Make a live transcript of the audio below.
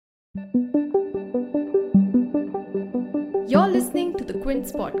You're listening to the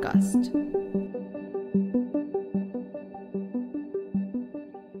Quince podcast.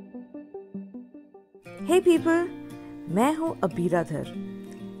 Hey people, मैं हूँ अबीराधर.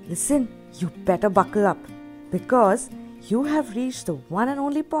 Listen, you better buckle up because you have reached the one and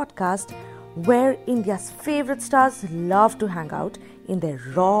only podcast where India's favorite stars love to hang out in their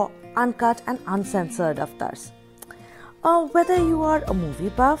raw, uncut and uncensored avatars. Whether you are a movie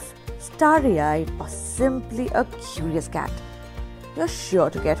buff, starry-eyed or simply a curious cat, you're sure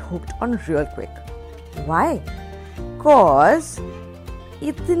to get hooked on real quick. Why? Cause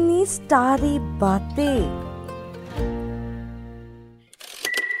Itni Starry Baatein